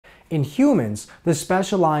In humans, the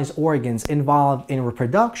specialized organs involved in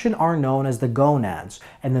reproduction are known as the gonads,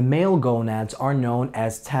 and the male gonads are known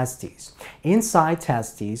as testes. Inside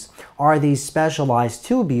testes are these specialized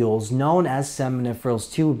tubules known as seminiferous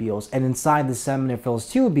tubules, and inside the seminiferous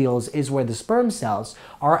tubules is where the sperm cells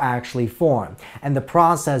are actually formed. And the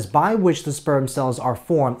process by which the sperm cells are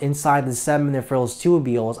formed inside the seminiferous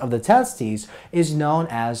tubules of the testes is known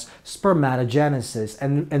as spermatogenesis,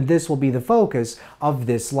 and this will be the focus of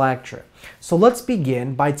this lecture. So let's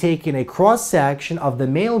begin by taking a cross-section of the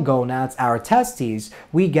male gonads, our testes.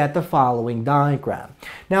 We get the following diagram.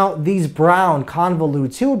 Now, these brown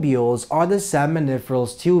convoluted tubules are the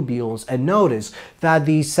seminiferous tubules, and notice that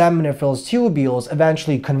these seminiferous tubules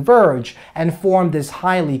eventually converge and form this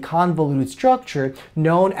highly convoluted structure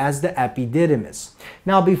known as the epididymis.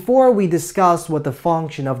 Now, before we discuss what the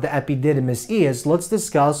function of the epididymis is, let's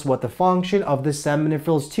discuss what the function of the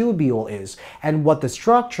seminiferous tubule is and what the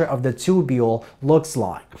structure of the tubule looks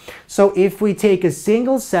like. So if we take a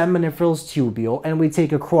single seminiferous tubule and we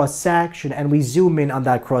take a cross section and we zoom in on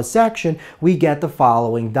that cross section, we get the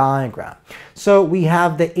following diagram. So we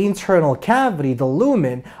have the internal cavity, the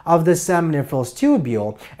lumen of the seminiferous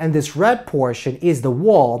tubule, and this red portion is the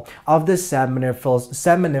wall of the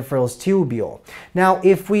seminiferous tubule. Now,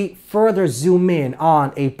 if we further zoom in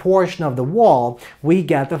on a portion of the wall, we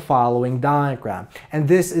get the following diagram. And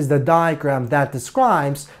this is the diagram that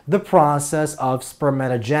describes the process of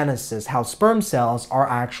spermatogenesis, how sperm cells are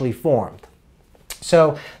actually formed.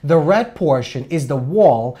 So the red portion is the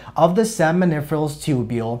wall of the seminiferous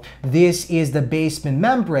tubule. This is the basement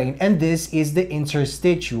membrane, and this is the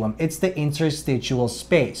interstitium. It's the interstitial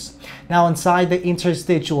space. Now, inside the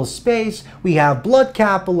interstitial space, we have blood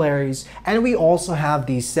capillaries, and we also have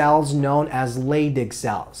these cells known as Leydig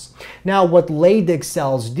cells. Now, what Leydig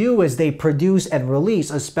cells do is they produce and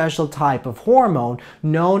release a special type of hormone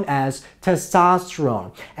known as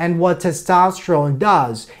testosterone. And what testosterone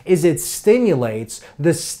does is it stimulates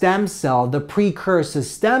the stem cell, the precursor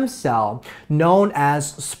stem cell known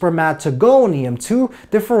as spermatogonium, to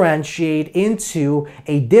differentiate into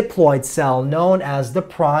a diploid cell known as the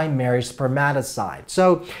primary spermatocyte.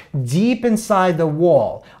 So deep inside the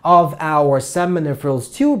wall of our seminiferous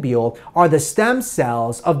tubule are the stem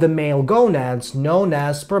cells of the male gonads known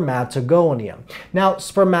as spermatogonium. Now,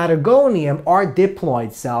 spermatogonium are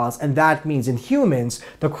diploid cells, and that means in humans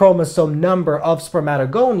the chromosome number of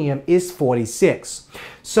spermatogonium is 46.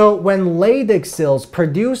 So when Leydig cells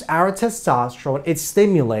produce our testosterone, it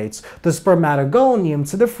stimulates the spermatogonium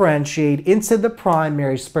to differentiate into the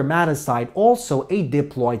primary spermatocyte, also a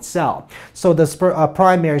diploid cell. So the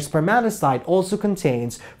primary spermatocyte also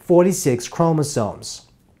contains 46 chromosomes.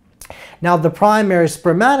 Now, the primary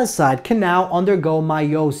spermatocyte can now undergo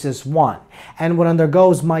meiosis 1. And when it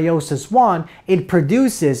undergoes meiosis 1, it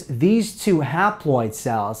produces these two haploid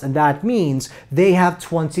cells, and that means they have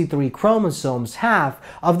 23 chromosomes, half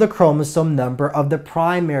of the chromosome number of the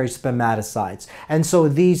primary spermatocytes. And so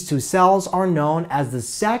these two cells are known as the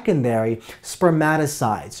secondary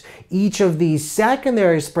spermatocytes. Each of these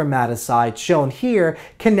secondary spermatocytes, shown here,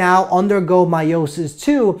 can now undergo meiosis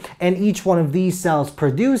 2, and each one of these cells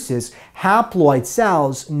produces haploid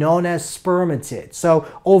cells known as spermatids. So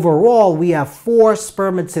overall, we have 4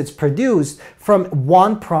 spermatids produced from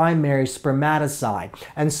one primary spermatocyte.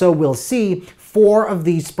 And so we'll see 4 of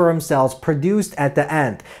these sperm cells produced at the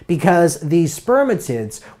end, because these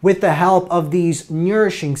spermatids, with the help of these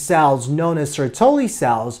nourishing cells known as Sertoli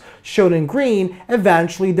cells, shown in green,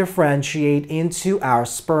 eventually differentiate into our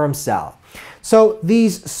sperm cell. So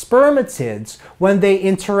these spermatids, when they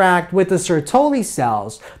interact with the Sertoli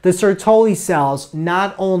cells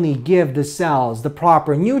not only give the cells the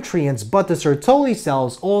proper nutrients, but the Sertoli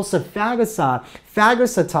cells also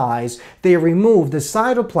phagocytize, they remove the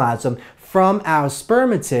cytoplasm from our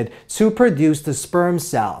spermatid to produce the sperm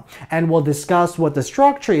cell. And we'll discuss what the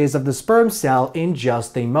structure is of the sperm cell in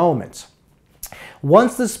just a moment.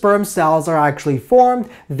 Once the sperm cells are actually formed,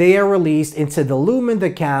 they are released into the lumen,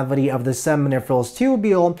 the cavity of the seminiferous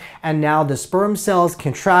tubule, and now the sperm cells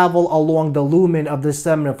can travel along the lumen of the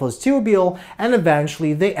seminiferous tubule, and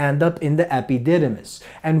eventually they end up in the epididymis.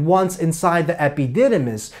 And once inside the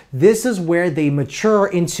epididymis, this is where they mature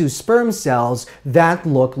into sperm cells that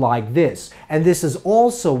look like this. And this is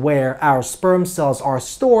also where our sperm cells are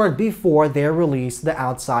stored before they're released to the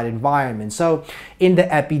outside environment. So in the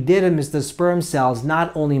epididymis, the sperm cells cells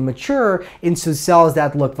not only mature into cells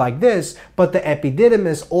that look like this, but the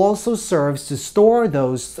epididymis also serves to store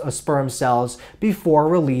those sperm cells before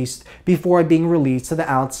being released to the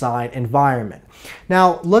outside environment.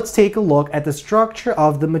 Now, let's take a look at the structure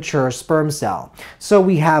of the mature sperm cell. So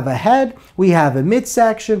we have a head, we have a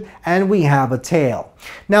midsection, and we have a tail.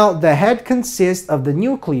 Now, the head consists of the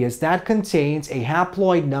nucleus that contains a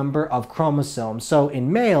haploid number of chromosomes. So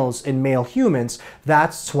in male humans,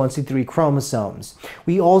 that's 23 chromosomes.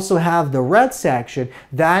 We also have the red section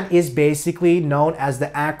that is basically known as the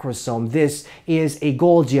acrosome. This is a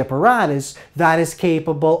Golgi apparatus that is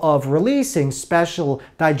capable of releasing special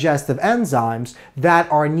digestive enzymes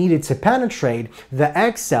that are needed to penetrate the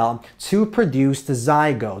egg cell to produce the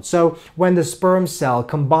zygote. So when the sperm cell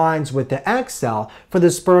combines with the egg cell, for the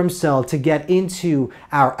sperm cell to get into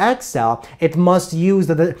our egg cell, it must use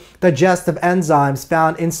the digestive enzymes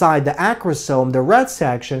found inside the acrosome, the red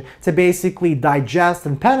section, to basically digest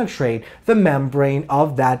and penetrate the membrane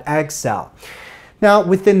of that egg cell. Now,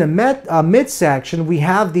 within the midsection, we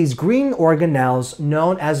have these green organelles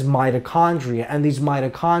known as mitochondria, and these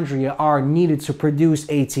mitochondria are needed to produce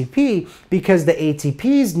ATP because the ATP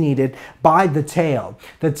is needed by the tail.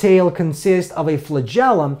 The tail consists of a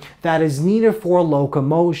flagellum that is needed for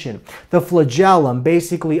locomotion. The flagellum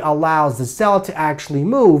basically allows the cell to actually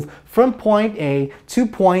move from point A to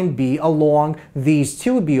point B along these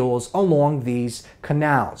tubules, along these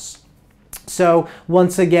canals. So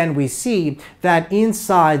once again, we see that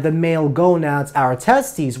inside the male gonads, our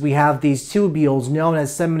testes, we have these tubules known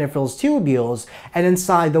as seminiferous tubules, and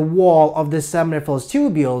inside the wall of the seminiferous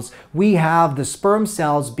tubules, we have the sperm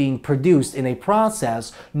cells being produced in a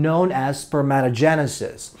process known as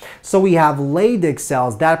spermatogenesis. So we have Leydig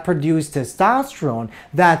cells that produce testosterone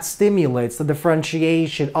that stimulates the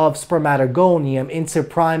differentiation of spermatogonium into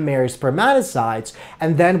primary spermatocytes,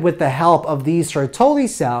 and then with the help of these Sertoli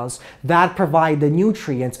cells that provide the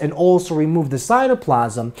nutrients and also remove the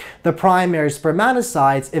cytoplasm, the primary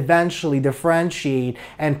spermatocytes eventually differentiate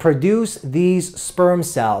and produce these sperm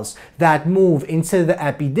cells that move into the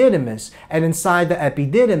epididymis, and inside the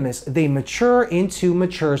epididymis they mature into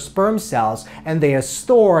mature sperm cells, and they are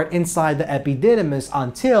stored inside the epididymis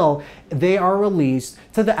until they are released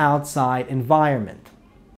to the outside environment.